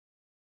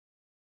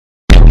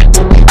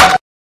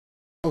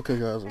Okay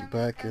guys, I'm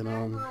back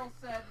and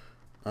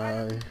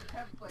I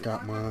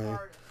got my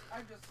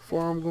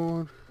farm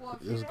going.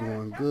 It's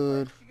going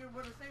good.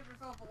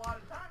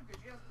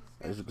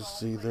 As you can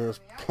see, there's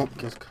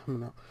pumpkins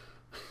coming out.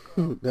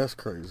 That's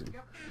crazy.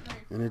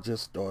 And it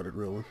just started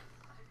really.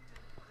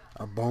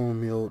 I bone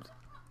milled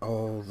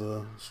all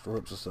the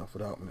strips and stuff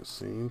without when it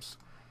seems.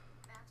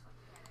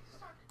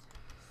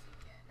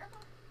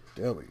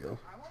 There we go.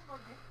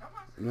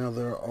 Now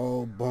they're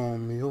all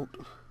bone milled.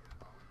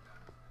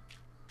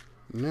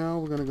 Now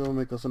we're gonna go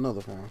make us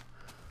another farm.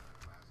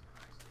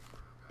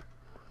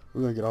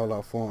 We're gonna get all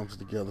our farms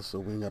together so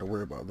we ain't gotta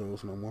worry about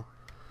those no more.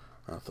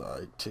 After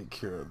I take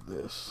care of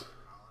this.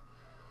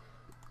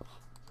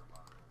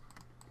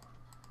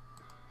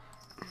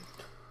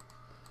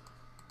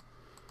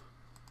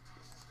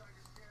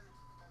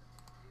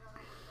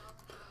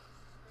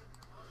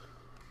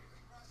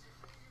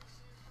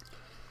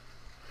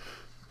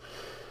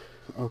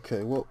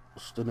 Okay,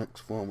 what's the next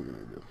farm we're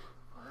gonna do?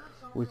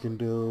 We can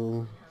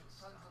do,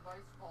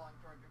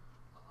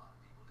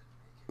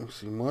 let's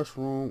see,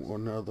 mushroom or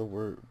another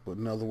word, but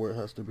another word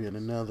has to be in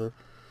another.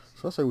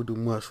 So I say we do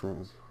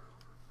mushroom.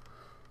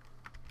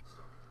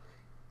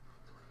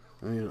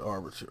 I need an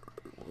arbitrary.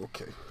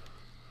 Okay.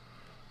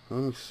 Let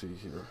me see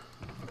here.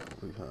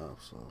 We have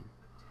some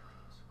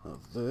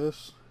of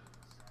this.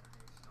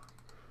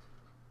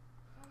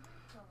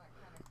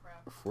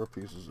 4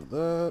 pieces of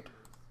that.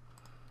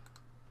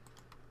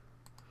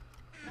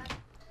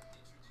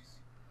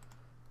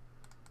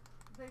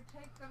 They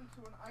take them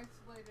to an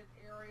isolated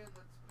area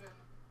that's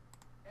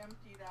been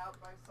emptied out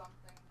by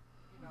something,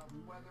 you know,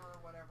 weather or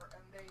whatever,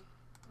 and they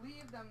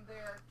leave them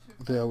there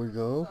to... There we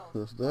go.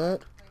 There's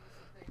that.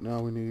 Now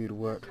we need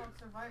what?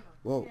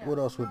 Well, what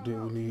else would do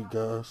we need,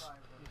 guys?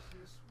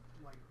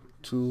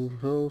 2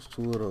 of those,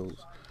 2 of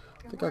those.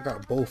 I think I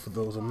got both of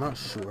those. I'm not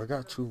sure. I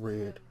got 2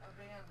 red.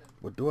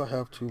 But do I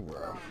have 2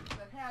 brown?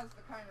 That has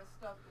the kind of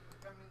stuff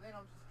that, I mean, they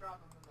don't just drop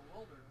them in the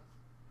wilderness.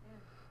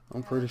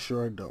 I'm pretty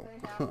sure I don't.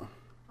 They have to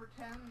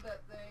pretend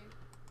that they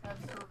have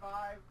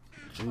survived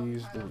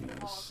Jeez some kind Louise. of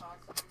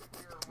Holocaust,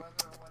 nuclear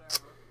weather or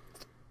whatever,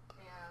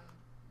 and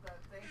that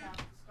they have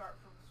to start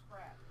from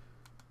scratch.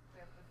 They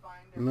have to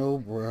find No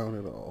brown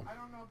at all. I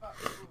don't know about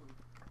food.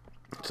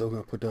 So we're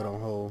going to put that on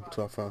hold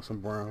until I find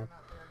some brown.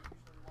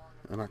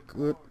 And I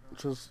could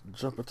just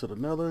jump into the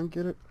nether and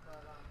get it.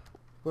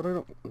 But I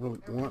don't really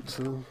want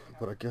to.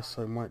 But I guess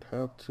I might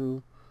have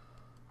to.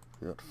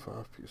 Got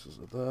 5 pieces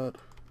of that.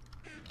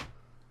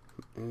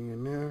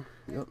 In there.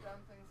 Yep. They've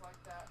done things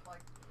like that.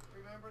 Like,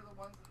 remember the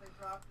ones that they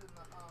dropped in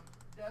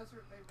the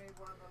desert? They made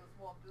one of those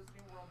Walt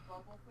Disney World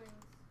bubble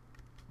things.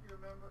 You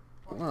remember?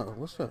 Wow,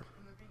 what's that?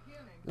 In the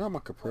beginning. You got my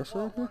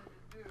compressor in here?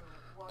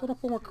 I thought I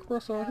put my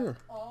compressor out here.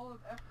 All of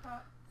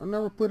Epcot. I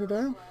never put it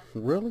down.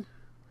 Really?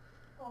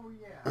 Oh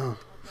yeah. Oh,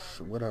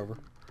 whatever.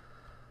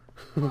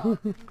 Well,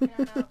 you can't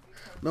out because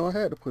No, I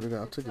had to put it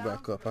out. I took it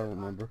back up. I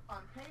remember.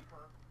 on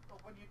paper,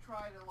 but when you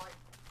try to like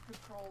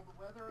control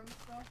the weather and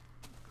stuff,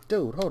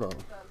 Dude, hold on.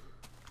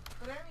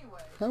 but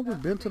anyway, Have we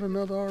been to the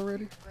nether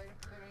already? they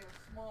made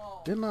a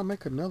small Didn't I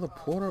make another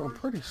portal? I'm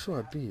pretty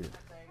sure I did.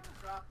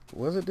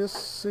 Was it this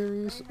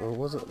series or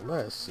was it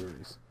last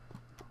series?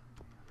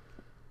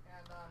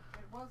 and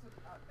it wasn't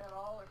at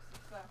all a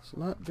success. It's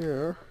not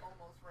there.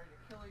 Almost ready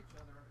to kill each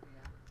other at the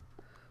end.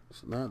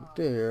 It's not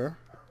there.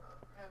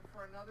 And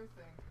for another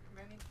thing,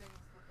 many things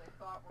that they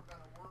thought were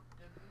going to work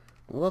didn't.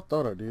 Well, I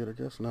thought I did. I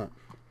guess not.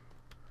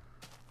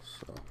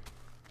 So,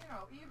 You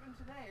know, even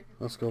today, if you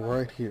let's think go about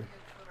right the here.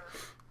 kids that are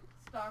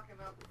stocking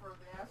up for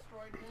the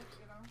asteroid hit,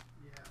 you know,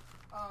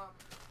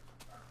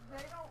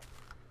 they don't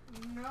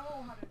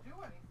know how to do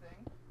anything.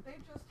 They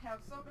just have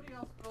somebody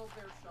else build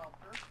their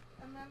shelter,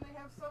 and then they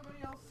have somebody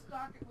else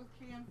stock it with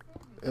canned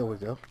food. And There we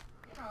go.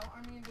 you know,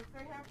 I mean, if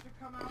they have to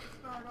come out and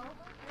start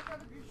over, they're going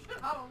to be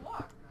shit out of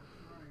luck.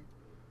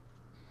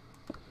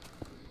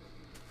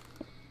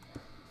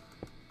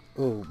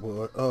 Oh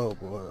boy, oh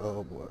boy,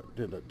 oh boy.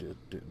 Did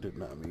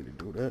not mean to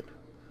do that.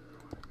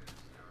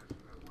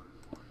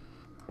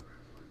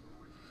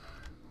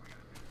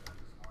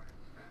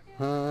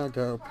 I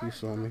got a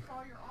piece on me.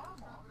 Saw your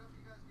arm off.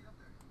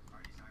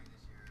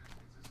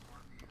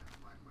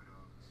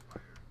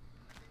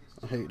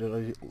 I hate that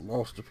I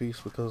lost a piece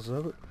because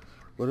of it,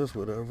 but it's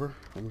whatever.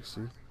 Let me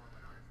see.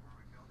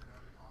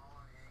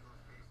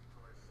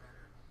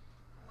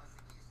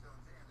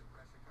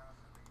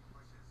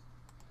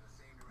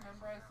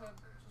 Remember I said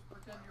just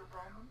pretend you're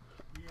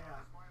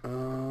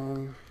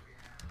Roman?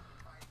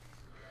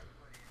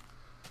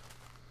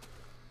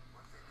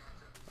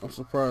 I'm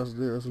surprised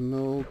there's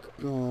no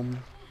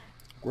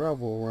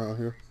gravel around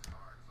here.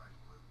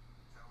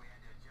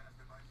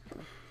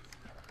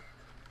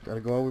 Gotta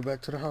go all the way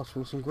back to the house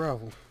with some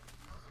gravel.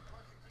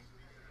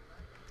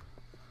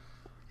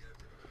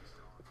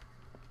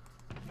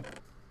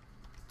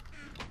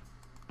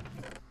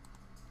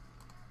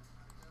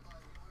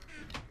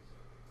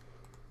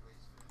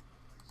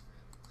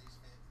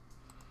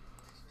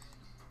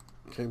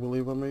 Can't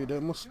believe I made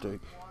that mistake.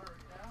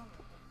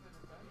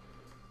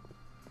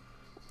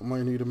 I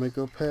might need to make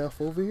a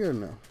path over here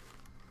now.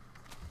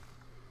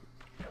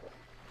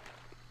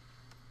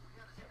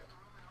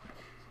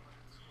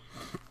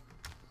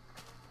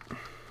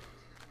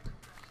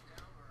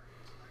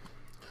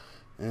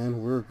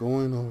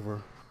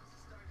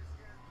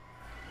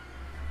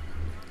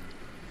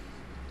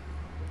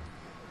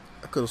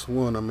 could have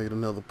sworn I made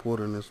another port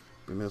in this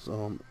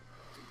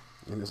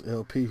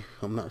LP.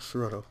 I'm not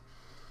sure though.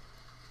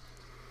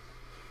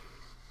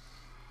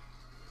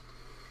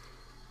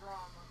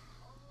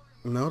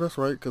 No, that's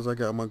right, because I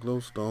got my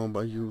glowstone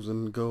by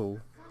using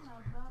gold.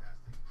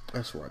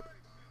 That's right.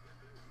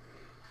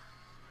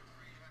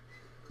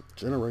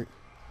 Generate.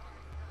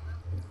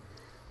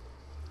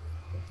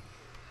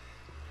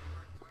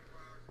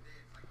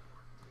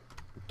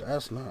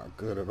 That's not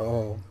good at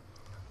all.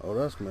 Oh,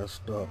 that's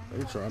messed up.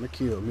 They trying to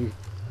kill me.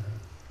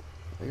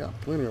 They got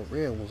plenty of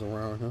red ones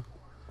around here.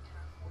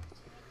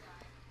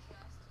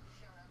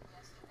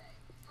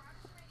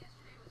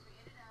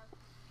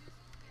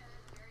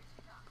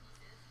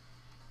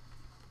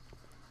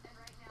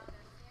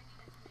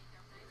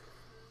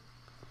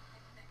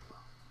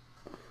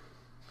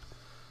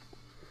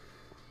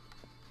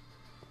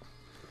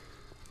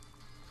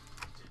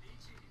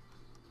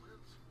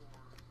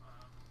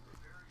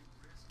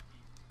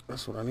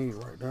 That's what I need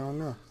right down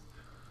there.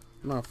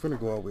 I'm not finna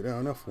go all the way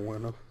down there for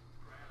one though.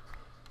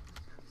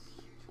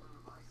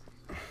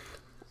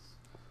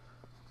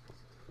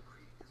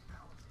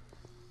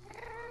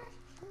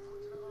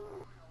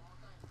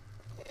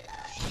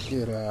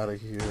 Get out of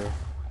here.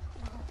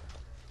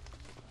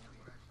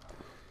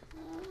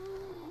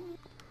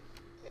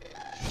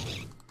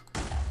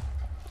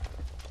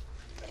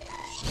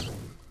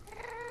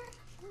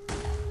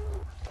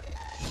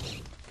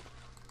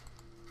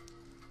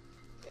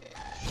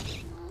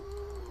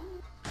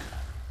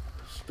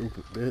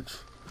 Stupid bitch.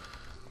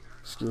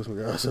 Excuse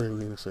me guys, I didn't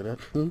mean to say that.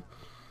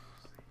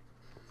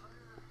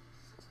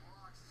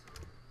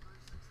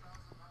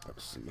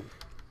 Let's see.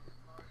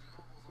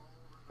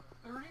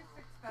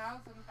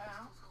 36,000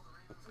 pounds?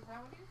 Is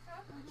that what you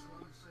said?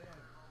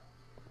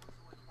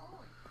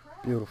 Holy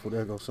crap. Beautiful,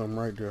 there goes something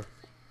right there.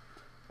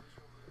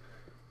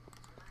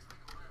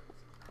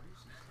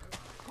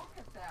 Look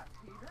at that,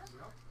 Peter.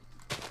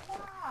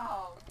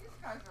 Wow, these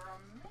guys are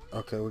amazing.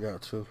 Okay, we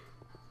got two.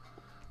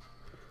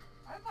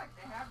 I'd like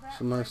to have that.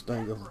 It's a nice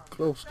thing of a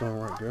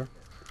glowstone right there.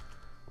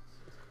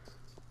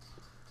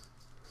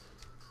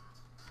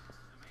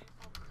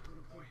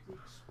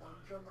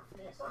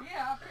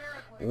 Yeah,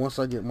 apparently. Once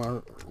I get my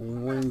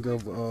ring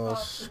of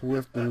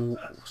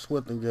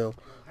Swiftingale,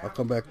 I'll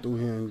come back through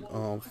here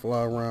and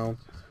fly around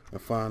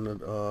and find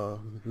the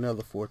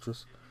nether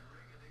fortress.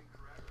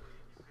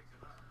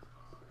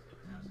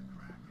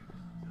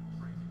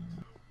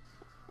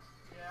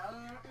 Yeah,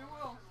 it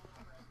will.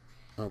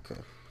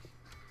 Okay.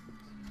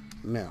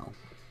 Now,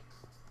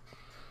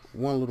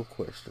 one little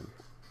question.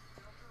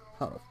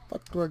 How the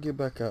fuck do I get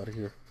back out of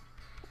here?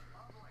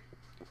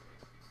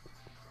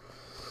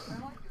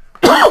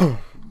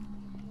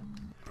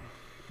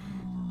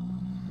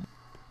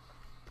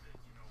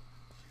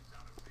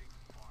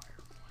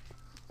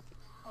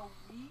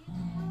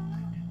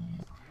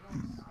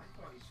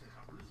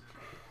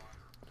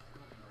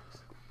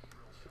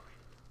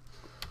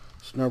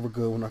 It's never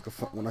good when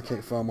I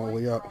can't find my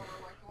way out.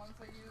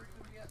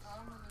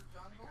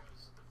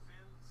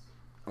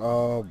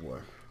 Oh boy.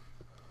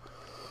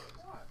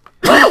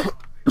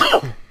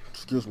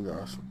 Excuse me,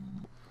 guys.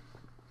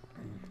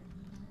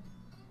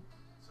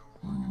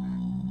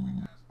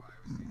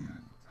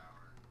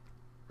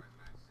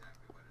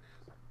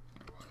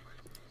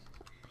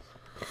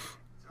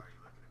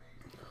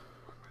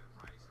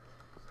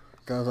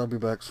 Guys, I'll be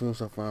back soon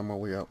as I find my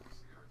way out.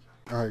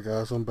 Alright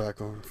guys, I'm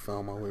back on.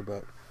 Found my way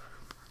back.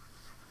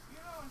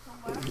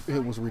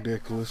 It was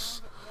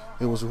ridiculous.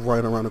 It was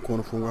right around the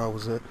corner from where I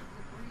was at.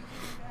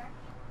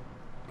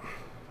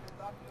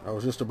 I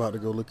was just about to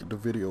go look at the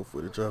video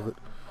footage of it.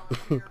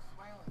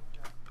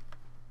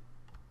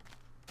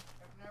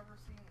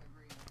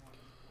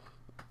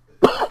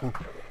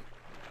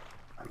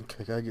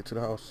 Okay, gotta get to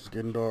the house. It's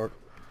getting dark.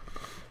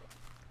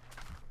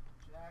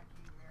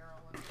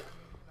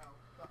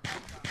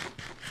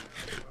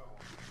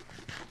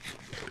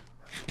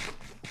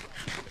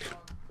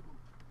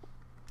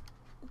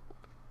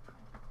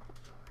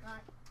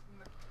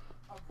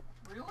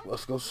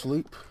 Let's go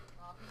sleep,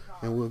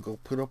 and we'll go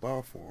put up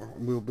our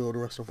farm. We'll build the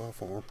rest of our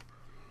farm.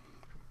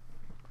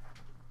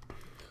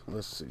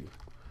 Let's see.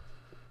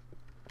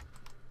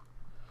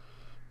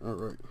 All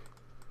right.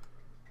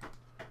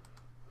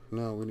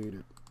 Now we need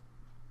it.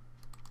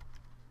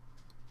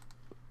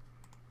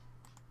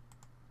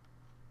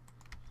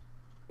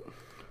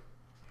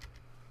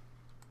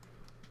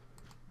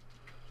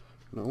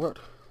 You know what?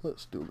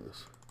 Let's do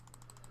this.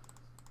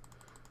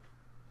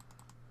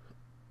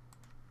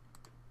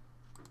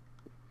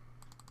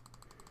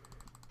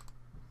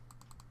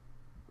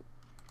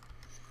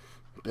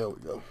 There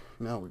we go.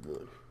 Now we're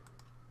good.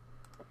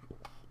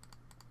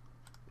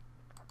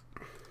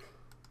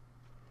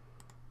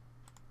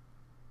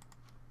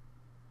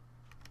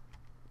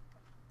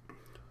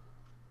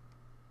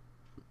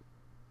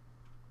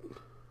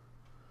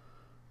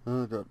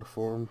 I got the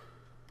form.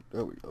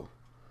 There we go.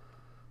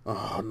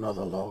 Oh,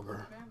 another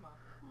logger.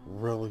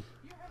 Really?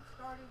 You have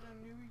started a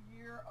new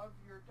year of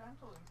your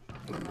dental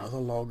insurance. Another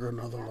logger,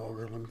 another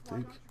logger. Let me think. Why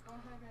don't you go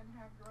ahead and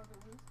have your other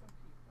wisdom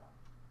teeth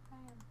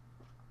done?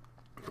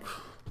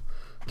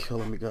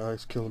 killing me,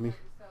 guys, killing me.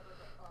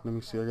 Let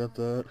me see, I got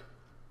that.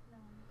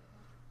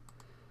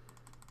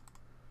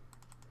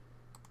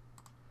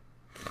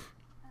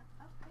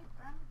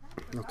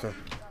 Okay.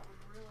 That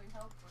would really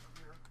help with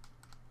your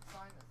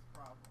sinus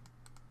problem,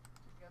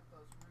 to get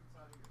those roots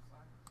out of your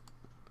sinus.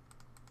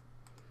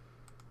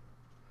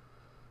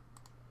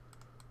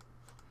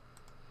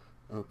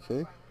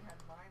 Okay. I finally had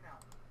mine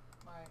out.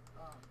 My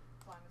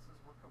sinuses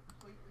were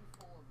completely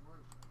full of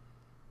roots.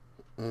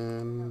 I had a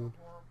And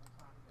horrible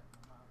time getting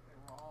them out. They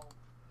were all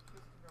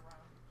twisted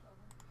around each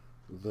other.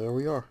 there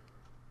we are.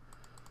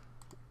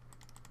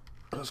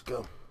 Let's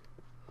go.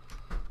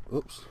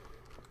 Oops.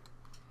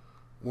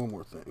 One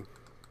more thing.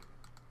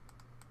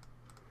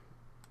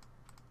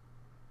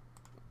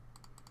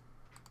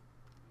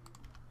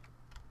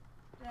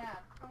 Dad,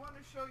 I want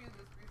to show you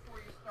this before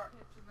you start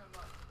hitching them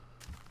up.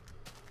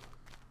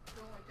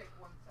 It'll only take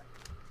 1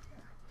 second.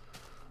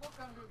 Look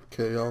under the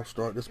Okay, y'all,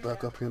 start this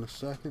back up here in a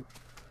second.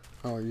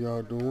 How are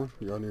y'all doing?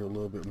 Y'all need a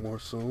little bit more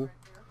soon.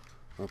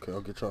 Okay,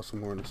 I'll get y'all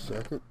some more in a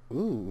second.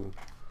 Ooh,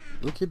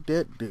 look at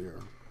that there.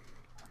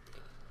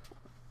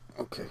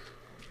 Okay.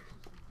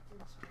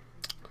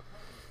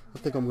 I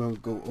think I'm going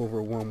to go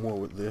over one more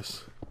with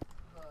this.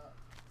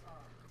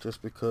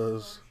 Just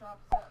because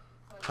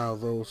how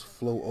those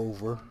flow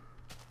over.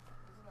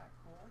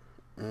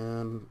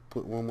 And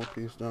put one more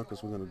piece down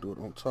because we're going to do it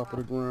on top of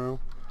the ground.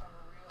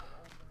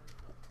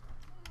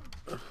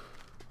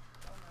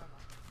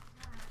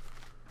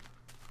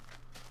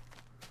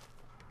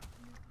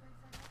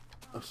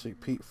 I see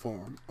Pete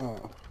Farm.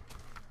 Oh.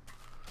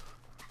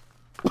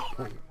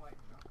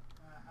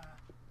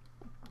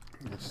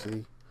 Let's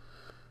see.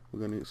 We're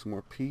going to need some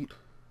more peat.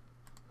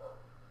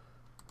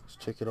 Let's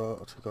check it out.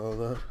 I'll take all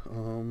that.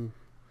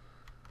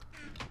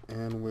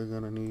 And we're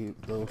going to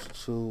need those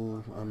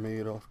two I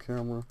made off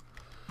camera.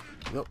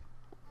 Yep.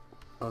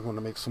 I'm going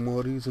to make some more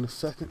of these in a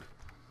second.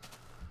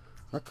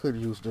 I could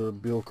use the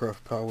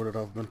Buildcraft power that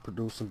I've been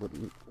producing, but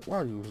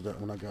why use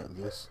that when I got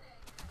this?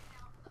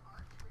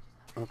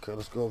 Okay,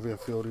 let's go over here and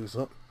fill these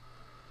up.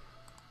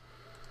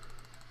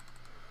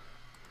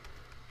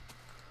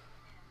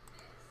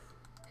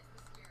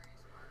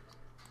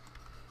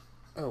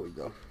 There we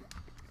go.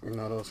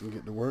 Now those can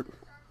get to work.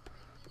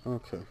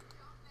 Okay.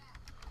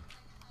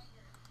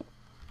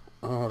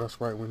 Oh,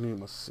 that's right. We need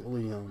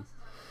mycelium.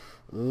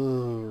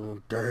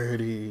 Ooh,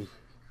 dirty.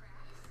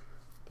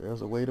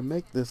 There's a way to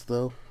make this,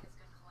 though.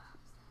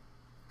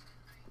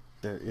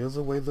 There is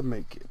a way to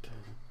make it.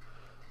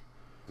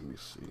 Let me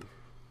see.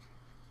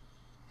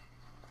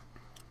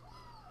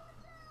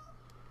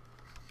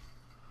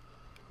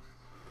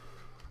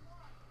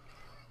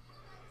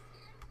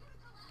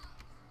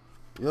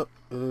 Yep,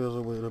 it is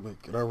a way to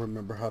make it. I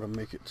remember how to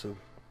make it, too.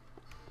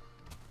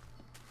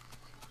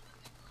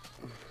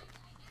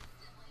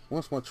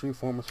 Once my tree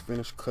farm is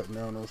finished cutting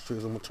down those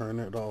trees, I'm going to turn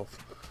it off.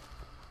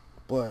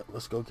 But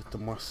let's go get the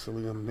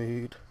mycelium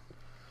made.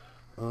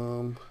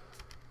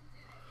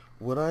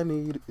 What I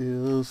need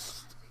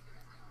is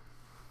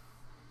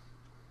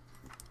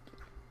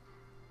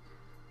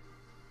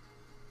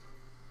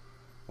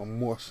a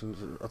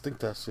moisturizer. I think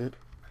that's it.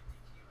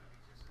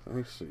 Let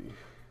me see.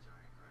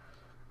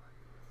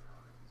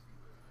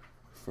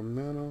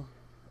 Fermenter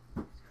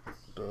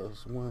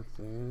does one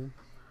thing.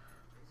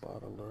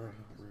 Bottler,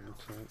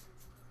 irritant.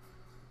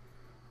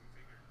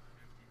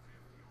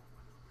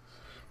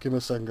 Give me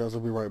a second, guys.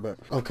 I'll be right back.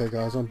 Okay,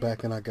 guys, I'm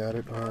back and I got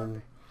it.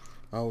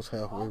 I was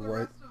halfway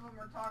right.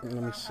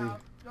 Let me see.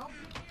 Don't be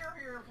near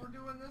here if we're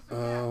doing this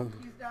again.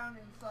 He's down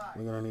inside.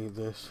 We're gonna need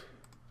this.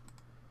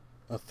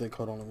 I think.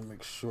 Hold on, let me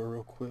make sure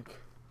real quick.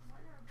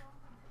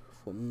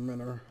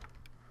 Fermenter.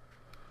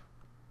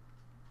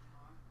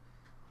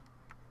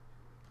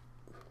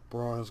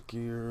 Bronze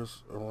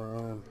gears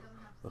around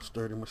a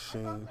sturdy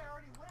machine.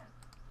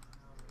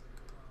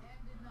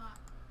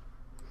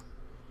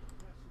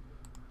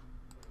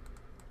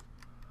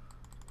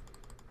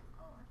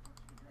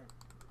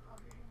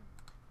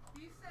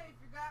 Be safe.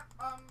 You got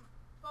phone?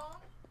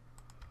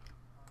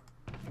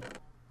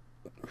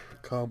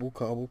 Cobble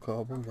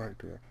right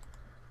there.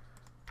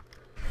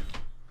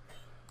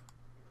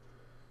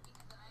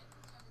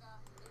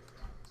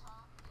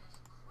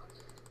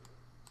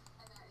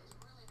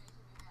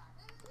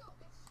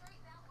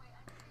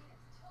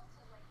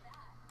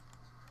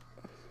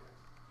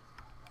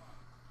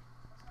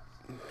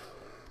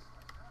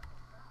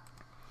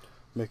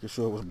 Making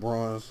sure it was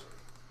bronze.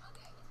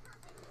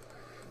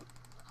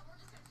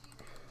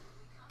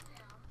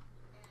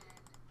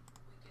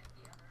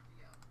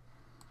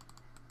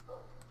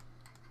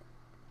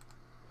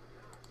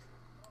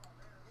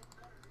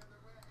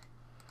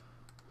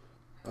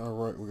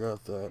 Alright, we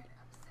got that.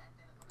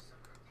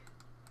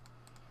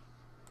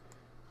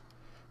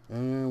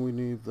 And we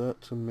need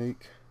that to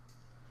make,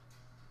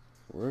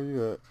 where are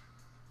you at?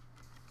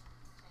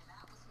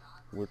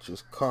 Which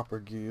is copper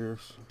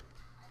gears.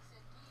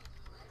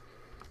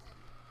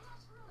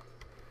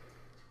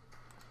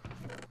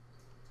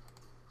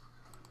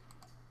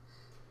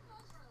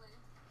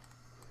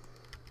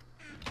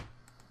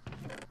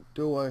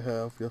 Do I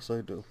have? Yes,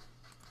 I do.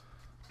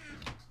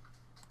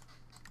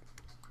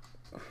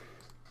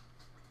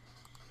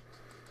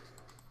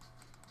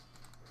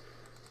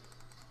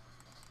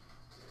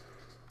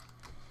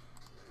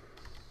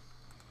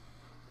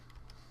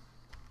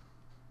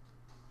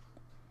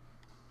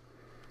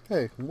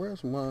 Hey,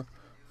 where's my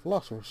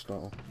Philosopher's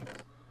Stone?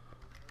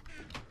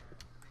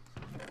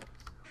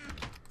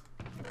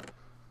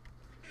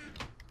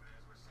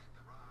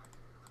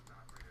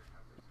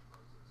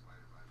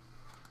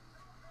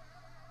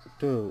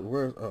 Dude,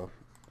 where's... Oh,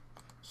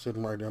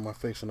 sitting right there in my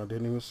face and I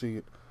didn't even see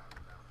it.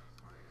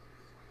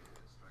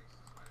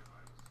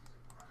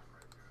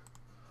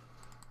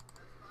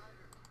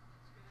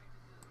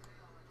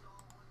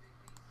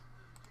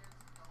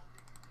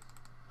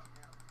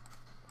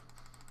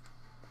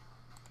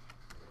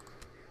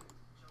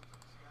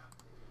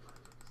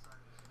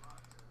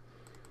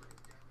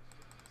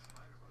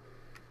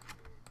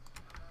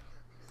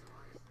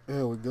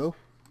 There we go.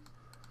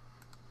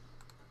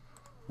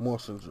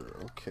 Messenger.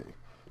 Okay.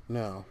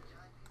 Now,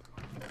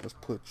 let's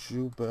put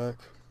you back.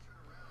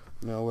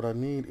 Now, what I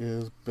need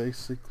is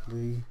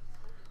basically...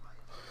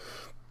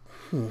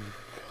 let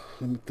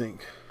me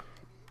think.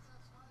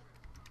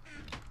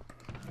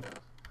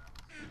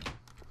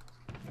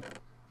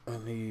 I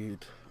need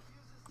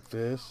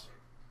this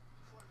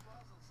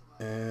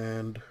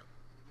and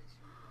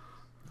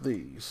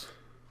these.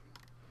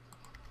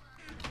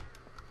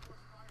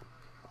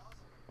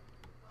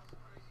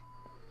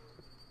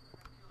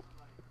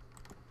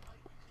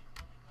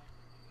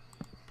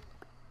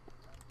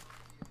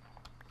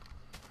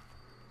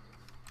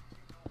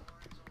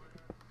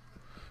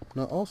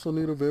 Now, I also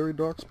need a very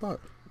dark spot.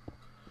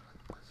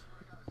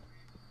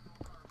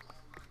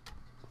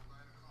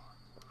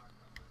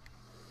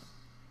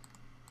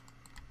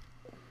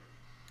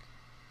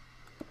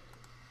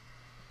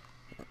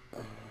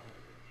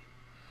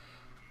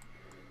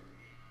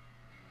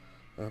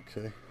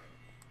 Okay.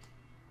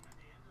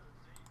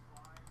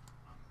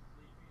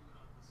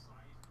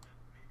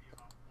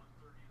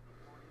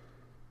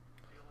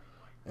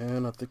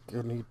 And I think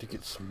I need to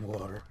get some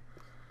water.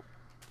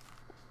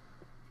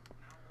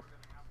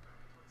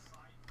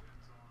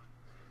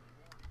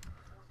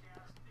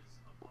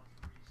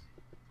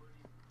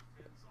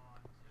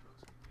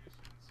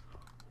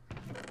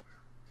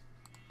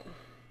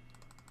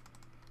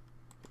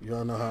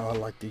 Y'all know how I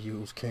like to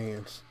use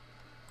cans.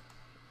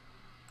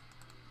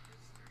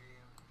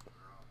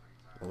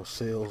 Or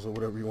sales, or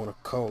whatever you want to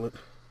call it.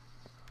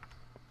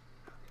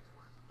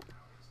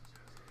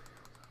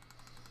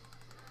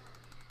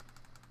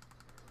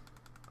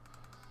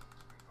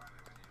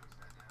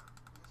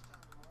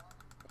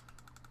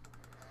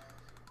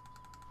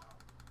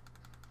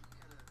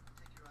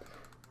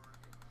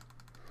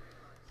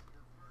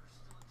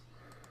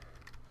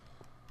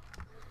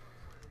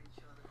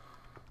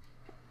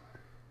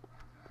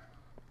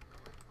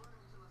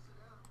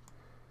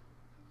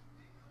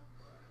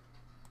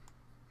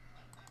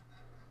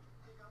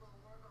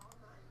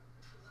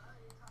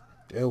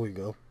 There we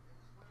go.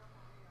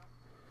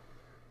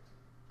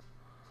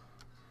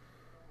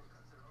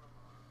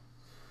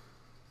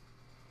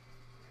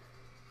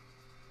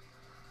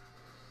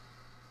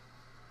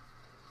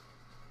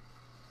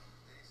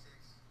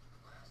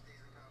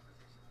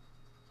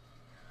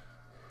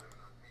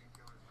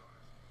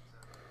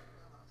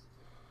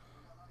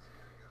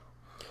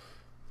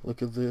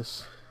 Look at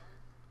this.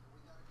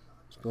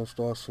 It's gonna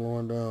start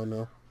slowing down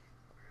now.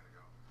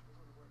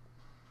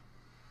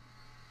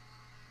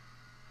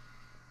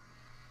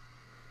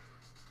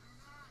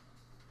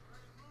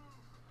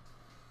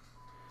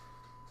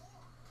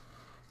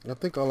 I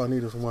think all I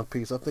need is one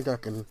piece. I think I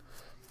can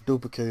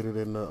duplicate it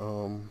in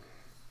the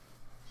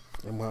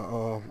in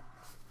my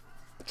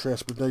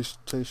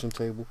transportation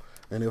table,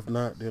 and if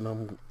not, then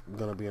I'm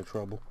gonna be in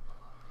trouble.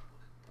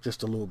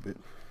 Just a little bit.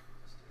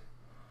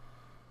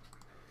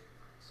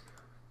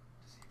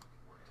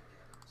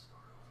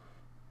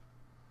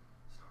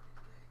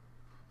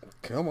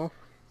 Come on.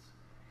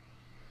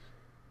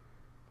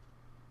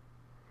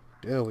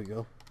 There we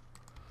go.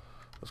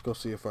 Let's go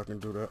see if I can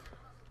do that.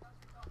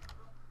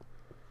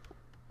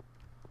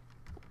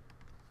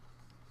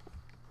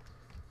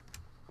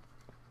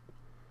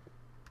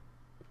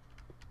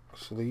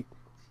 Sleep.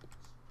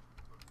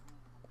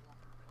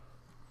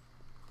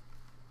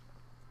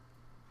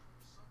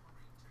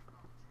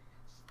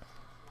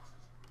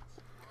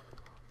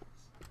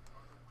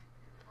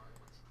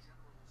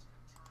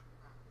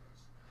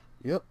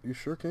 Yep, you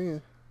sure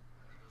can.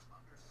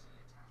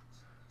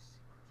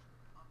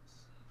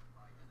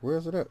 Where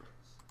is it at?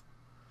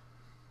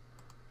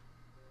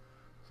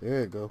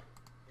 There you go.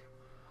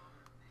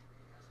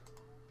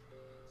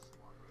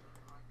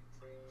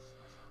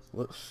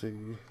 Let's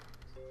see.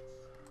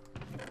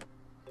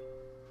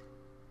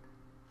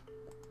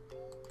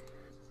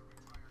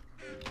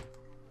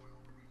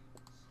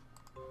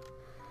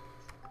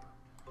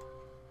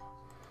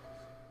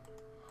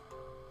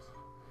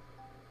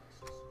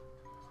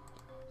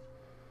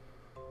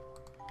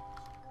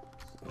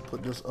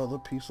 Put this other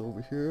piece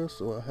over here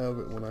so I have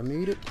it when I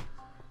need it.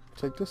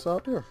 Take this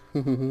out there.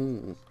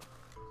 That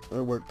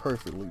worked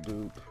perfectly,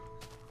 dude.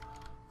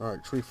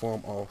 Alright, tree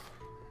farm off.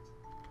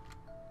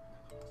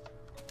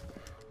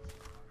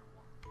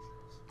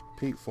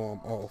 Peat farm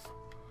off.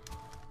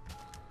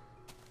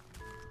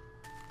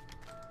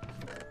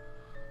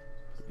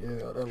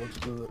 Yeah, that looks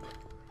good.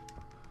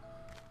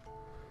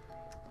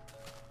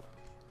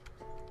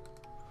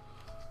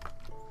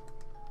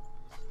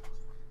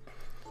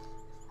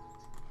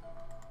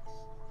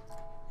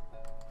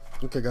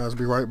 Okay guys,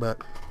 be right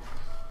back.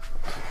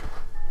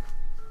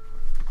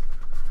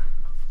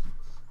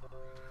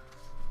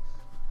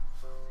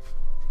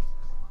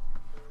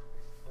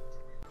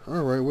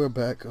 Alright, we're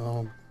back.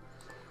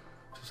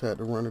 Just had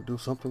to run and do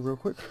something real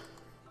quick.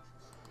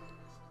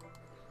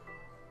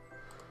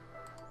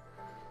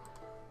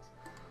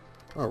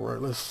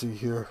 Alright, let's see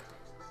here.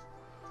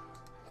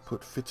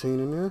 Put 15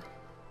 in there.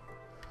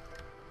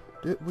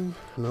 Did we?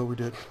 No, we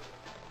didn't.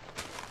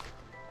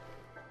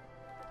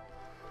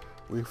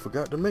 We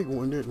forgot to make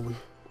one, didn't we?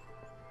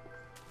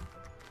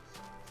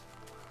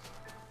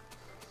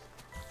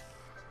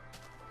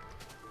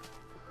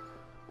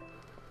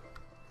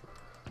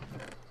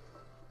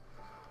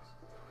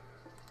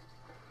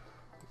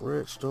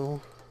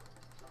 Redstone,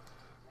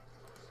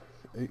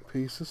 8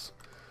 pieces.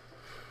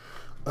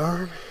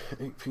 Iron,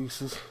 8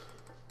 pieces.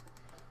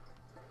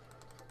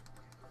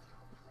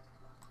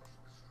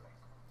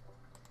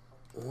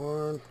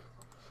 One.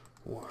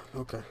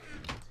 Okay.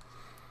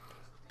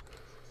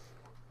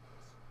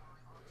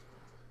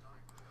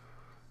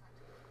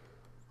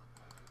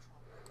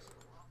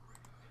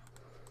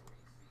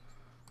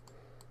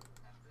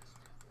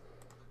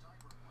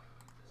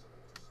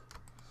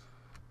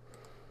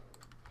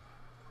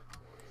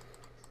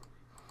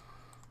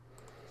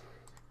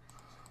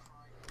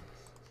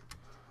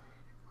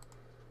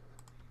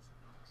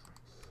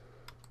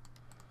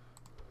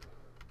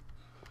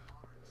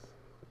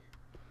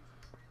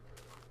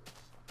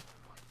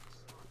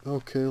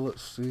 Okay,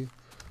 let's see.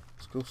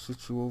 Let's go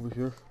sit you over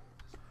here.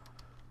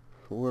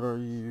 What are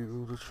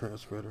you? The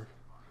transmitter.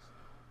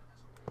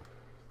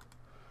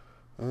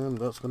 And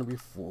that's going to be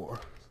 4.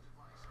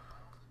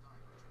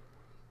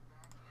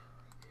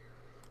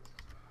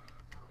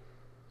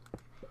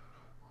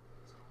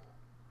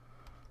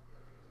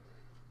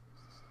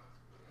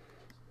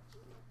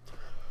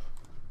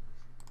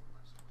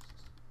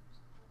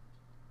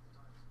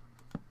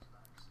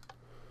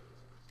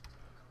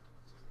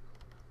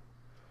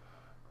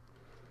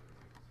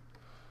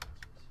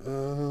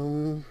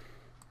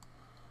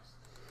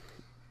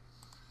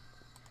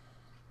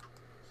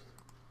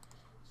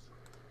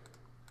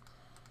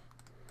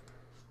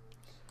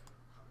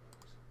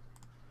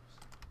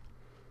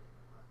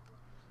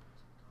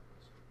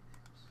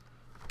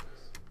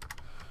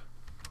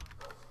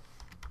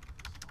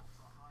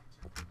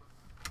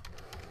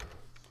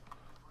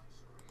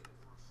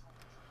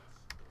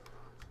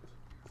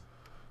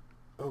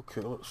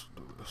 Okay, let's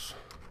do this.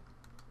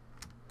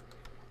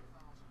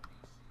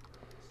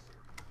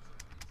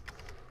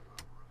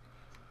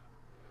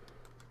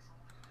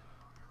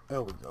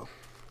 There we go.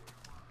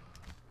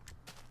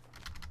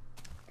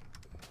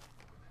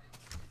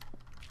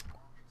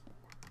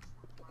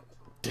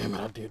 Damn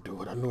it, I did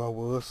do it. I knew I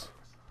was.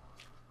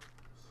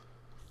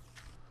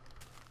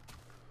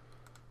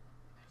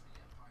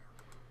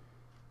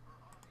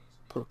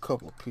 Put a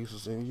couple of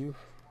pieces in you.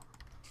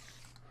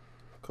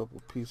 A couple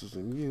of pieces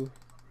in you.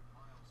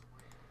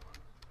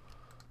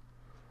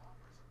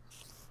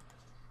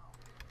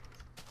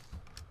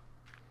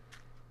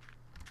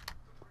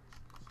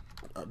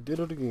 I did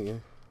it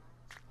again.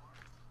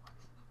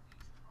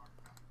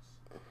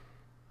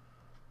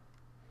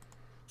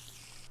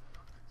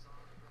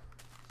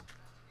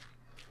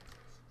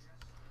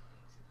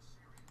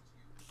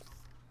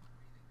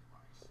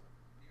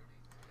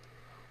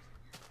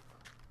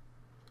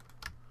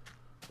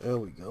 There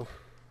we go.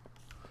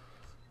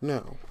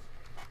 Now,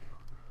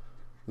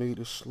 need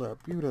to slap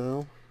you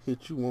down,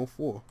 hit you on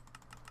 4.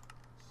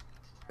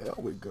 There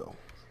we go.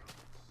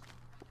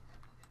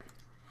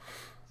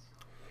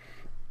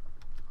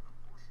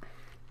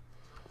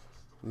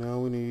 Now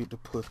we need to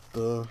put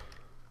the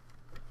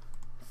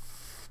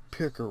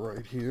picker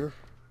right here.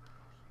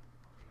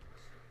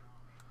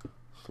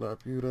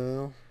 Slap you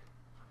down,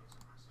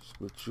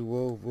 switch you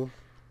over,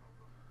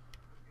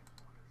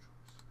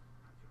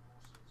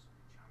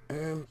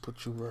 and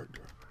put you right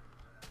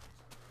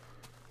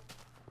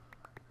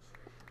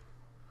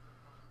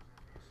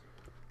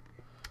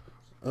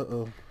there.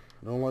 Uh-oh,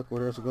 don't like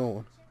where that's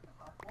going.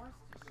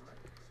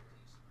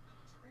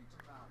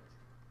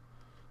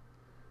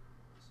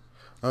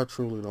 I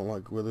truly don't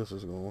like where this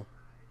is going.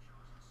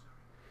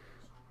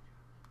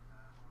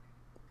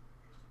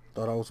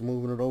 Thought I was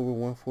moving it over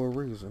one for a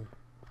reason.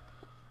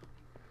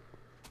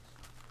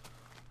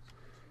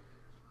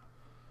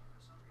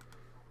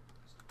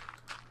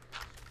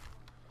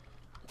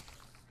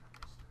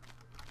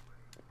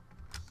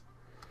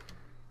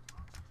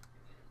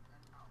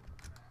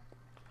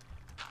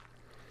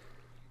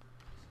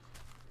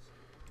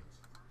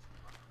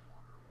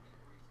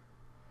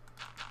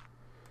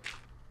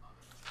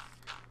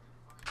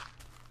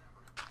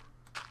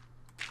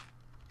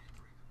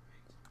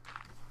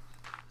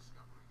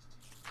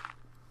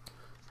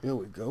 Here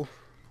we go.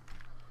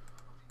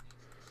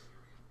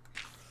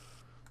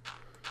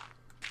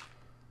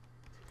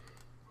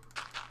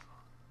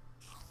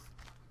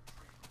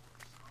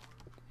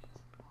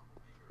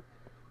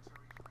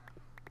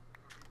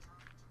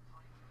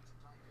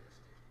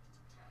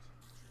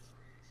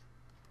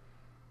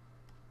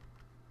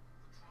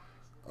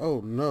 Oh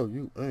no,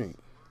 you ain't.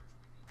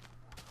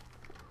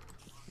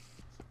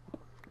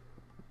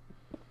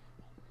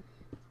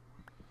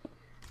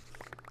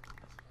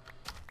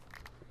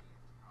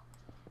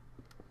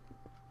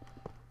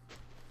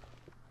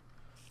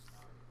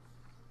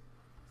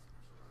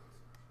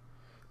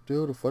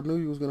 still, if I knew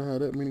you was gonna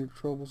have that many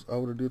troubles, I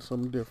would have did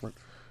something different.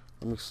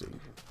 Let me see.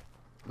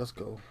 Let's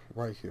go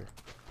right here.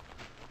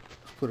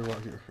 Let's put it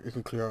right here. It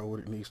can clear out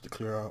what it needs to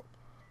clear out.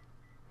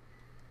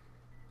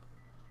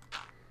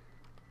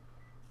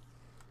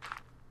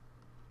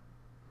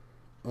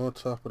 On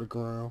top of the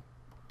ground.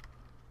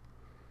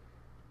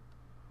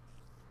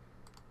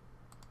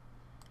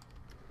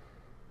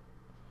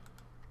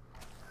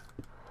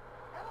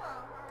 Hello,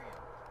 how are you?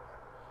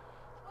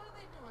 What do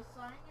they do?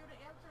 Assign you to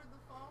answer the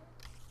phone?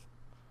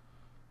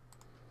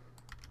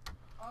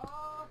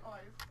 Oh, I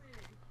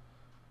see.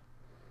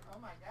 Oh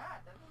my God,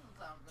 that doesn't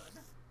sound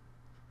good.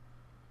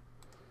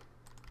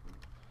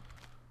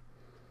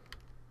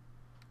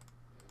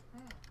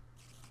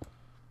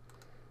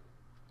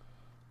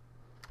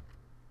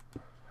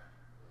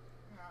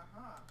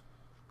 Uh-huh.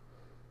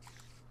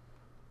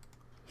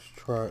 Let's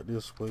try it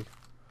this way.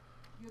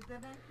 You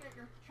didn't get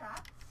your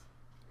chats?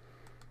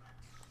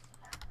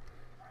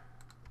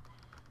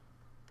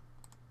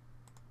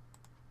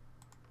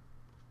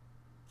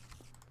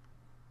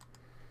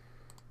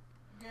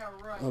 Yeah,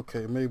 right.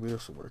 Okay, maybe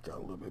this will work out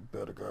a little bit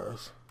better,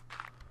 guys.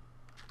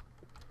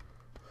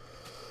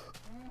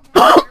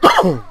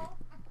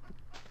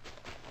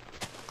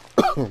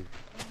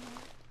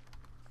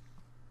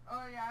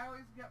 Oh yeah, I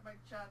always get my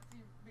chats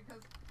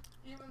because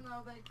even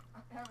though they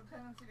have a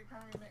tendency to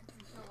kind of make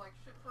me feel like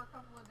shit for a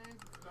couple of days,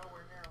 it's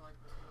nowhere near like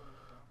this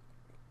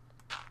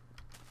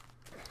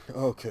movie,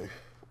 so. Okay.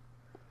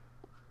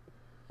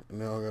 And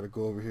now I gotta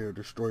go over here and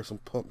destroy some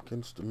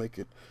pumpkins to make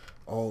it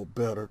all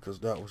better, because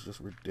that was just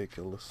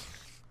ridiculous.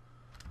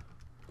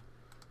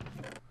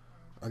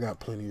 I got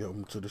plenty of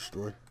them to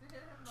destroy. To hit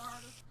him the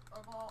hardest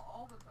of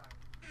all the time.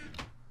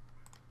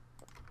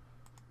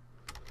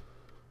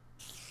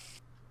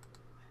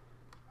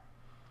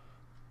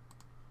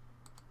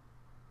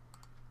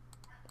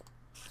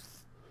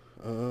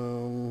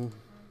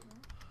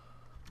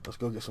 Let's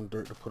go get some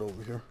dirt to put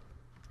over here.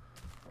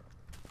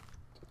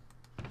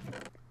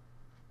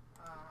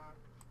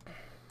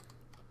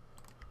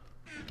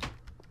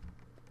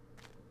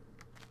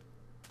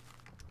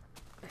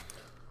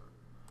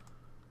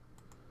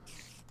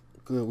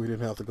 Good, we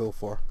didn't have to go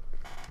far.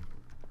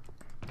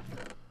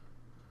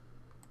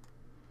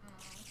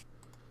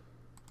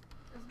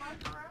 Is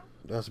Mike around?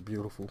 That's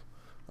beautiful.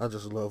 I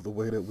just love the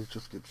way that we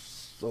just get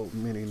so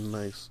many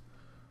nice.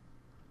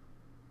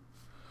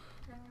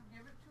 Can you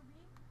give it to me?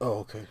 Oh,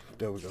 okay.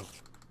 There we go. Because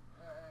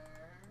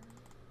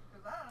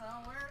I don't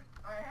know where.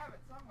 I have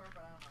it somewhere,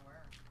 but I don't know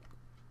where.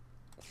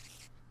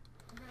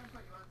 I'm going to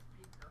put you on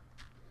speaker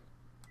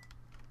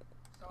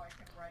so I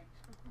can write.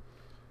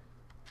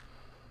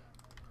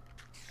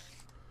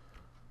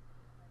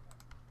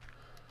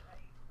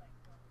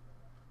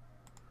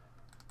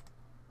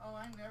 Oh,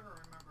 I never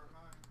remember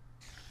mine.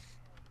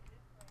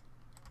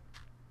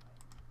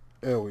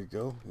 There we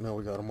go. Now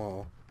we got them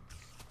all.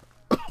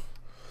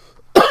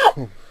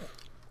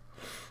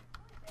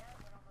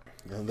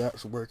 And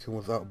that's working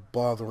without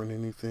bothering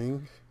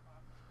anything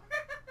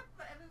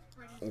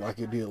like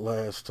it did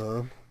last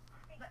time.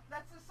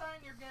 That's a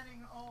sign you're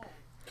getting old.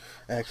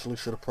 Actually,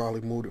 should have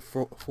probably moved it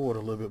forward a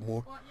little bit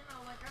more. Well, you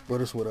know, like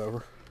but it's whatever.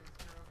 Okay,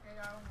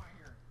 I don't want to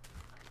hear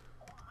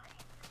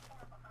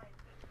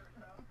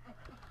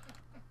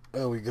it.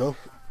 There we go.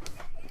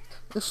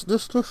 This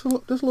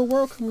little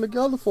world coming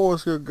together for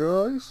us here,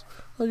 guys.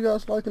 How you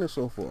guys liking it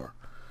so far?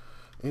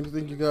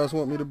 Anything you guys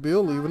want me to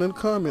build, leave it in the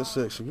comment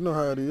section. You know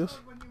how it is.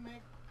 When you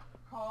make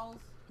calls,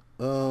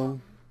 you know,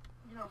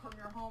 from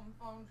your home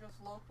phone just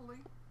locally.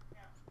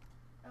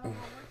 Oh, well,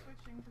 we're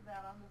switching to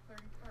that on the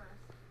 31st.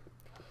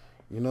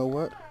 You know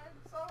what? Yeah,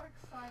 I'm so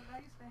excited. I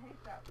used to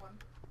hate that one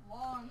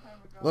long time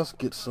ago. Let's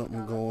get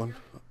something going.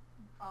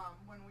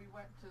 When we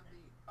went to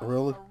the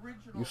Really?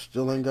 original. You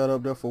still ain't got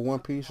up there for one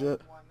piece yet?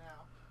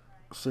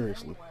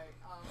 Seriously.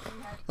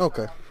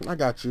 Okay, I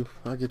got you.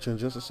 I'll get you in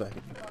just a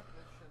second.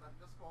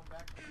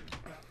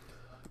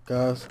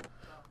 Guys,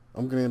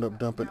 I'm gonna end up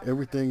dumping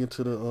everything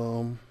into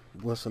the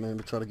what's the name,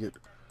 to try to get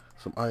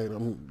some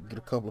item, get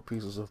a couple of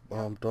pieces of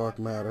dark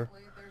matter,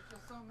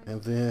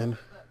 and then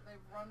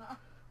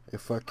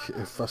if I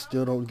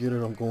still don't get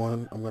it, I'm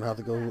gonna have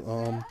to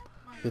go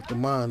hit the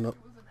mine up.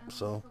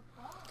 So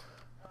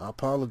I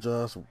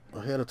apologize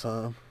ahead of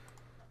time.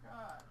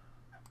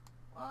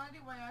 Well,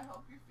 anyway, I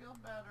hope you feel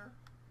better.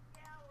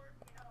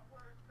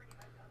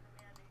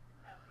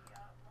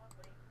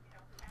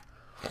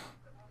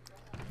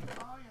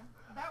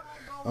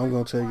 I'm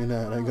gonna tell you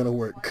now, it ain't gonna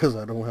work because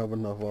I don't have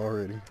enough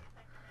already.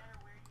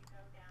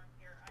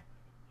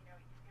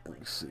 Let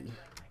me see.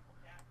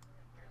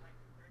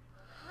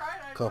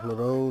 A couple of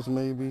those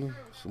maybe.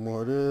 Some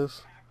more of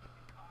this.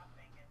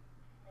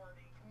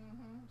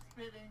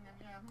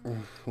 A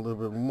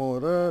little bit more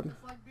of that.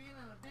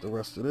 The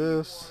rest of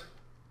this.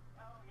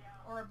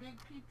 Or a big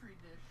petri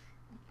dish.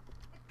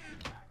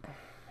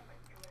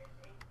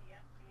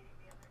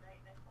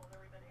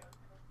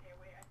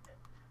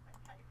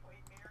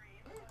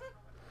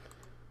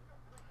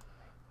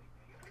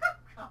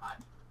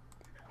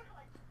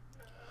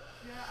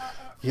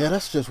 Yeah,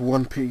 that's just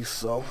one piece,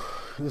 so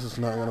this is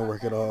not gonna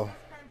work at all.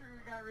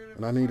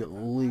 And I need at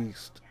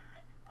least,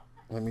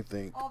 let me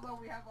think. Although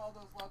we have all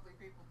those lovely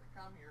people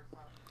that come here, so.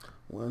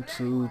 1,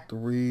 2,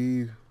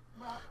 3.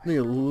 I need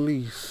at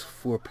least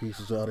 4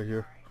 pieces out of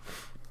here.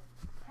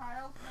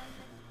 Kyle's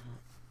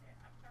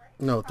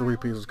No, 3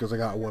 pieces because I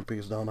got 1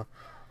 piece, don't I?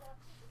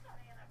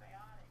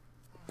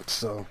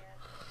 So,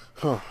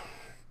 huh.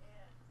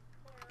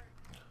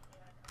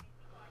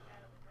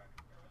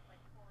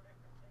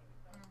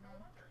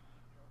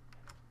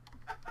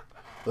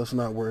 Let's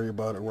not worry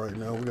about it right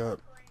now. We got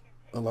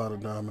a lot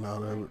of diamond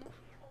out of it.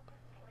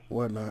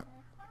 Whatnot.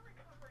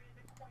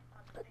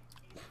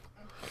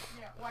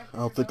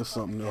 I'll think of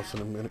something else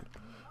in a minute.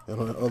 And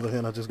on the other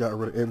hand, I just got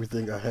rid of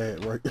everything I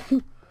had, right?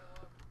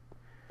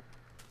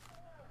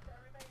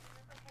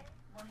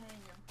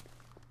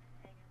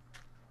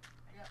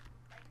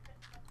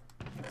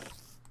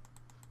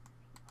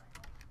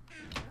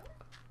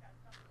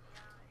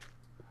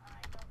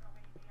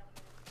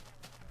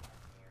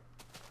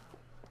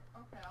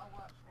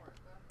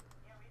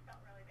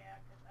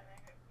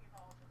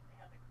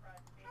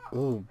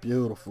 Oh,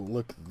 beautiful.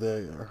 Look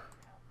there.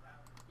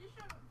 You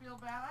shouldn't feel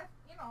bad.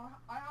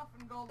 I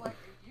often go like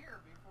a year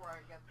before I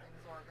get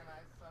things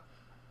organized. So,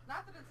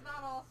 not that it's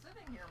not all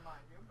sitting here, mind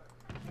you, but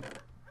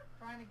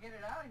trying to get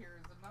it out of here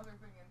is another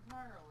thing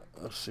entirely.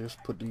 Let's see, let's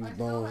put these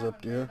bones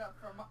up there.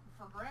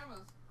 For Grandma's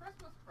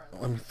Christmas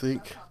present. Let me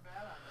think.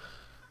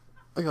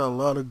 I got a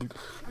lot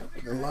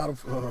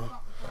of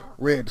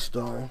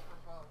redstone.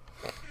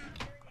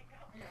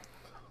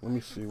 Let me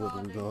see what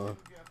we're doing.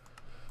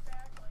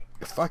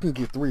 If I can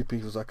get 3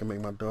 pieces, I can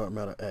make my dark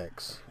matter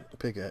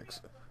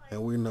pickaxe.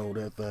 And we know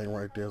that thing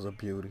right there is a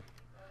beauty.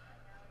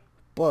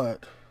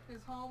 But,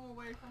 his home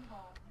away from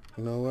home.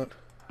 You know what?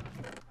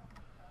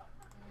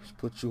 Let's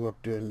put you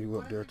up there and you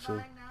up there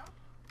too.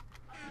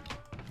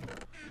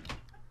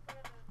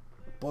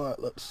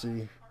 But, let's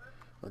see.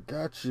 I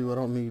got you. I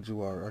don't need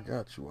you already. I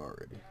got you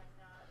already.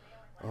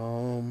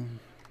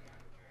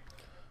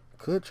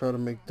 Could try to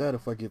make that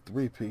if I get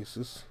 3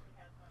 pieces.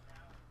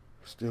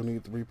 Still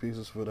need 3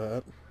 pieces for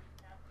that.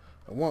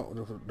 I want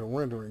the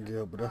rendering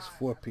gear, but that's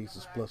 4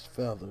 pieces plus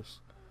feathers.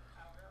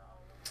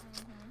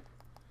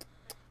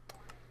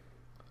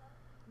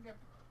 Yeah,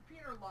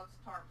 Peter loves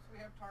tarps. We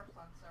have tarps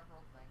on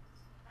several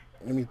things.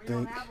 Let me We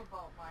think. don't have a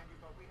boat, mind you,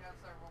 but we have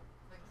several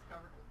things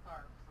covered with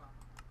tarps. So.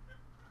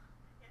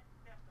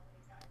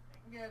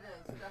 Yeah, it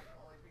is,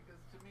 definitely,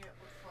 because to me it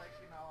looks like,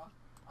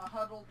 a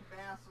huddled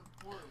mass of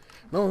blue.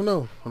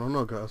 No, I don't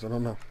know, guys. I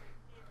don't know.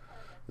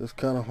 It's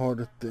kind of hard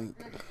to think.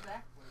 Exactly.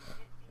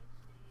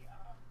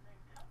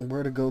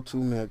 Where to go to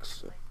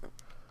next?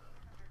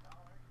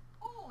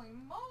 Holy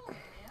moly, man.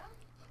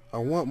 I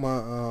want my,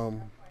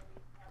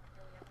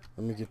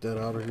 let me get that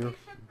out of here. You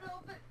should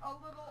build a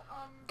little,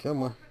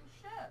 Come on. open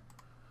shed.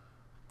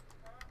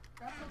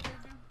 That's what they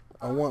do.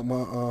 I want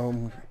my,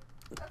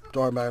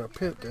 dark matter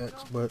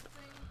pickaxe, but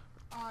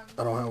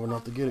I don't have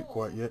enough to get it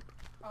quite yet.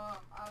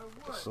 Out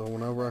of wood. So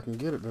whenever I can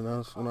get it, then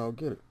that's when I'll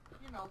get it.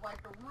 Like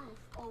a roof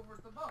over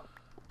the boat.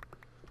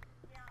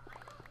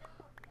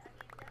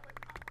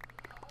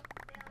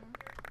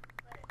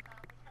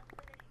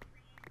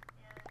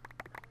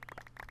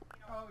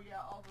 Oh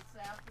yeah, all the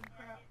sap and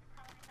crap.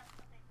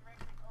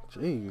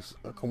 Jeez,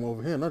 I come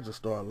over here and I just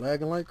start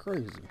lagging like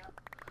crazy.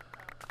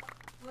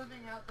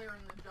 Living out there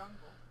in the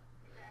jungle.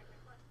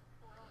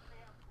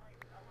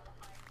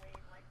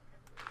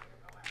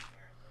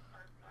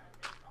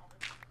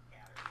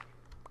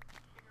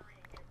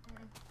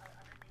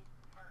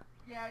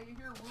 Yeah, you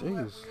hear roulette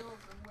wheels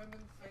and women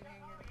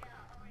singing.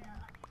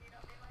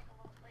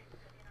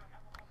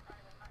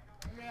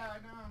 Yeah, I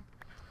know.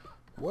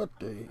 What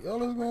the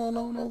hell is going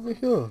on over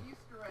here?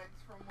 Easter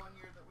eggs from one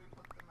year that we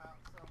put them out,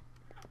 so.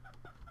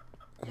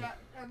 Yeah,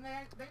 and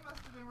they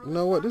must have been really. You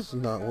know what? This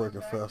is not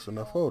working fast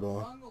enough. Hold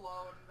on.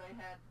 Bungalow and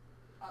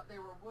they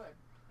were wood.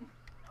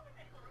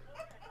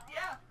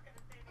 Yeah.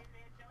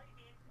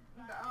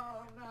 No.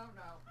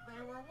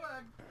 They were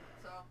wood,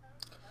 so.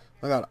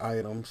 I got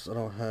items. I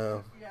don't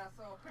have. Yeah,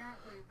 so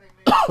apparently they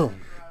made a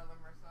picture out of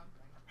them or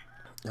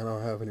something. I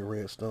don't have any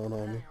redstone on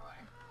me. Anyway.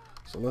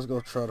 So let's go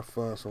try to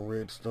find some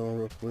redstone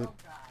real quick. Oh,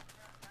 God.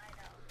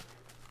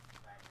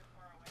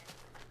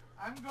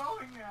 I'm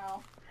going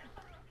now.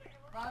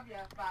 Love ya.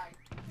 Bye.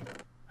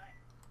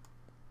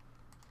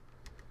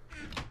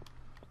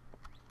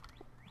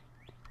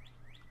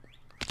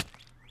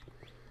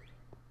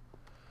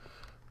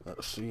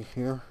 Let's see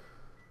here.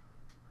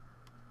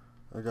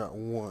 I got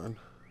 1.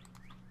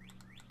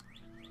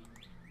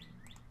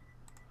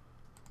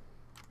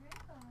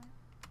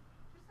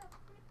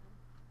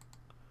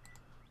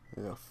 I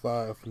got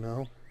 5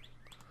 now.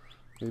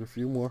 Need a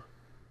few more.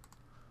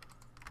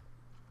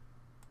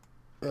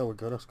 There we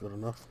go. That's good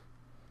enough.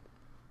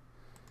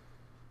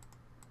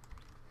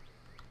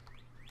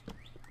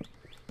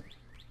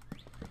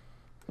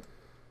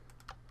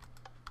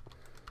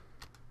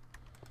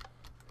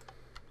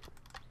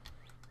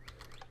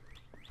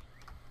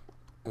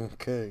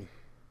 Okay.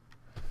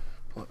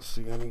 Let's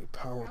see. I need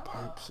power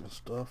pipes and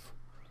stuff.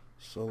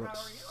 So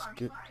let's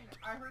get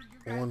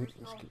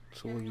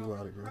 2 of you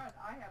out of here.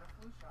 I had a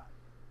flu shot.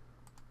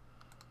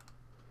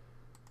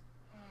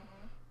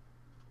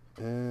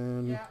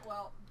 And yeah,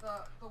 well,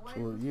 the way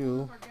the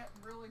you. are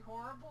getting really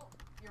horrible,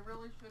 you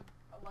really should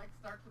like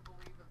start to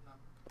believe in them.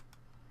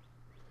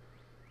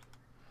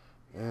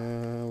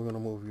 And we're gonna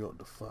move you up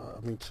to 5. I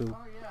mean 2.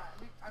 Oh yeah,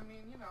 I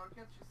mean, you know, it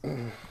gets you sick.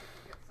 You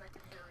get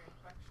secondary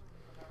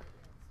infections and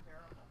everything. It's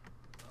terrible.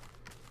 So.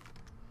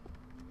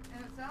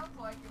 And it sounds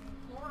like in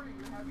Florida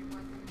you're having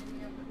like a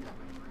mini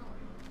epidemic,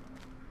 really.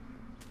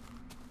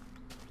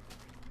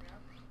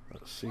 Yeah.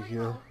 Let's see well,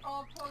 here. know,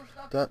 all closed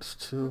up That's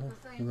 2.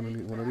 I'm gonna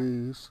need one of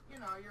these. You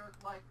know, you're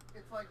like,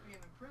 it's like being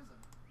in prison.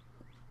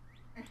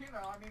 You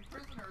know, I mean,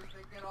 prisoners,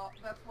 they get all,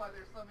 that's why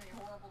there's so many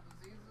horrible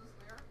diseases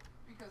there,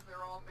 because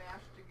they're all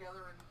mashed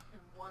together in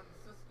one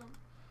system.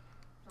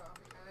 So,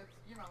 and it's,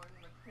 you know, in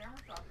the camera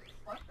shop, it's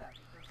like that,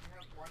 because you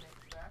have one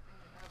HVAC and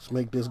you have... Let's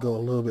make this go a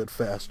little bit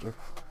faster.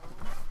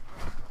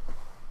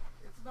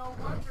 It's no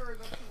wonder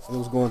that it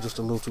was going just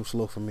a little too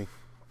slow for me.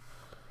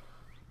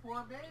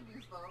 Poor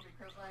babies, though,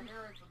 because I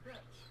hear it's a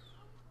bitch.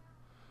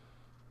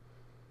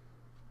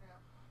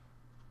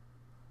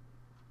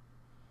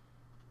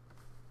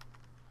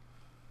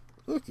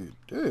 Look at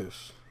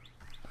this.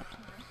 That's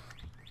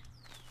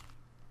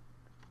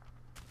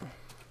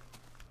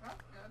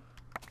good.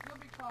 You'll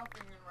be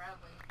coughing and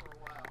rattling for a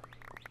while.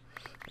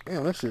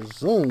 Damn, that shit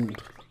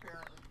zoomed.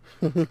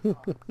 Anyway,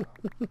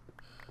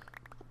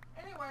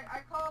 I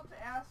called to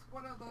ask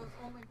one of those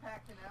only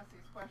Pat can ask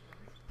these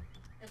questions.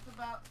 It's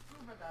about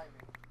scuba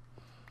diving.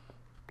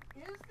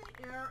 Is the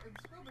air in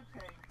scuba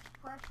tanks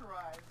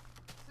pressurized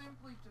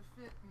simply to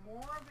fit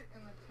more of it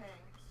in the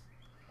tanks,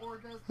 or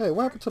does hey,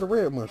 what happened to the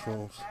red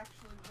mushrooms? Actually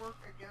work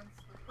against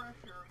the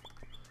pressure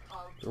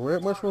of the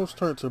red mushrooms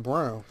turned to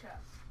brown.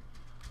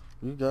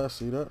 You guys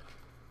see that?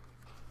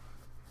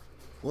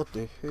 What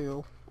the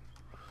hell?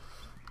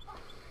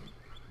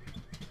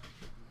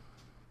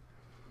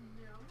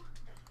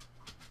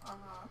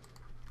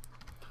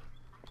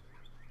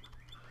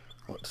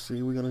 Let's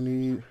see, we're gonna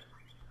need.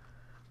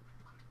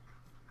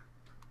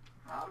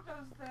 How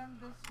does then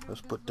this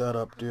let's put that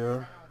up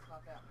there.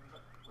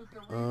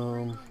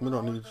 We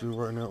don't need you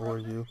right now or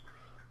you.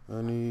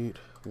 I need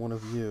one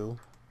of you.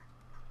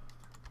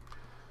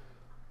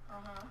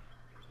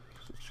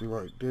 Sit you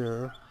right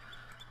there.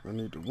 I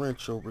need the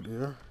wrench over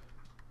there.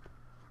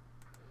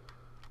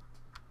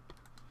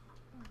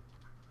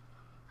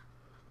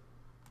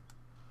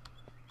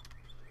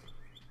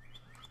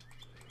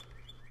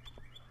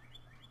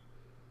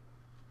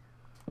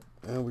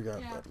 And we got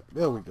that.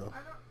 There we go.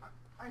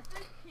 I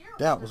think here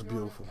that was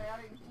beautiful.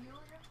 Adding helium,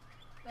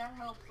 that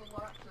helps a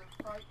lot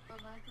to fight the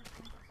nitrogen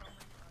for some reason.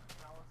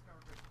 No, it's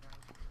never good to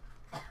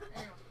know.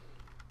 Anyway.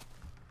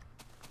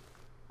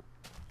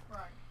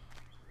 Right.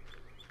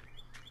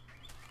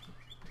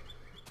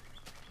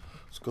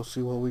 Let's go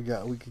see what we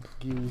got. We can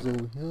use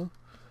over here.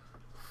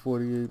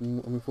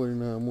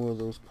 49 more of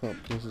those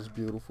pumpkins is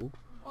beautiful.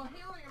 Well,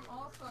 helium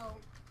also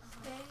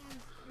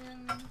stays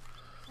in.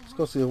 Let's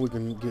go see if we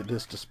can get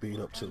this to speed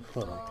up too.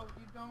 Hold on. So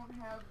you don't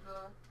have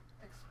the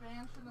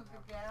expansion of the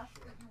gas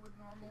that you would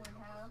normally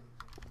have.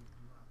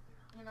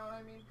 You know what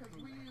I mean? Because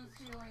we use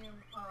helium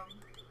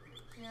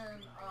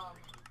in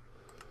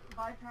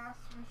bypass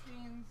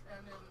machines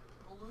and in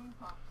balloon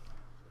pumps,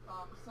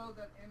 so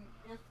that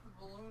if the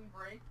balloon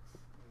breaks,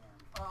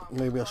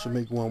 maybe I should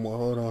make one more.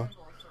 Hold on.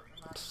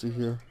 Let's see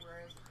here.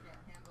 Whereas you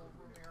can't handle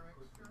room air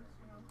mixtures,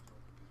 you know.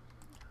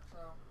 So,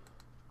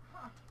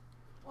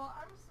 well,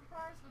 I'm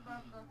surprised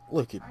about the.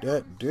 Look at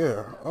that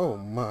there. Oh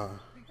my.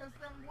 Because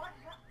then what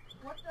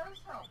does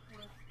help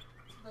with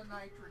the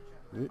nitrogen?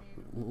 I mean,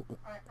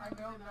 I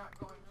know I'm not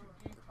going too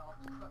deep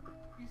helps, but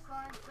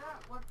besides that,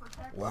 what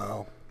protects?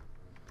 Wow.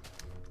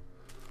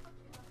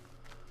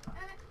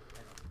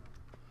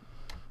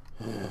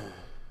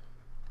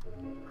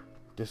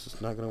 This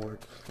is not gonna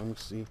work. Let me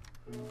see.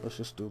 Let's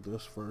just do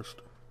this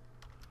first.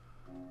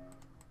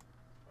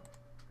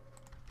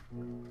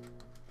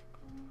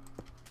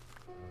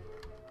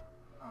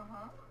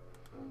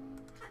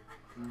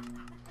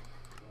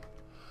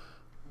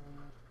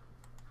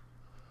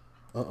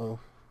 Uh-oh.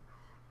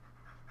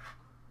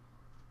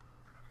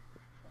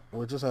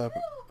 What just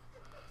happened?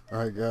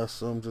 Alright guys,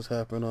 something just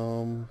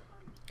happened.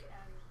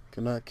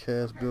 Cannot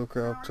cast Bill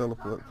Craft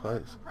teleport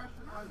pipes.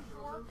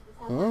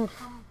 Huh?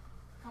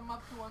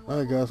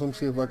 Alright guys, let me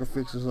see if I can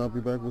fix this and I'll be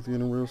back with you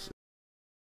in a real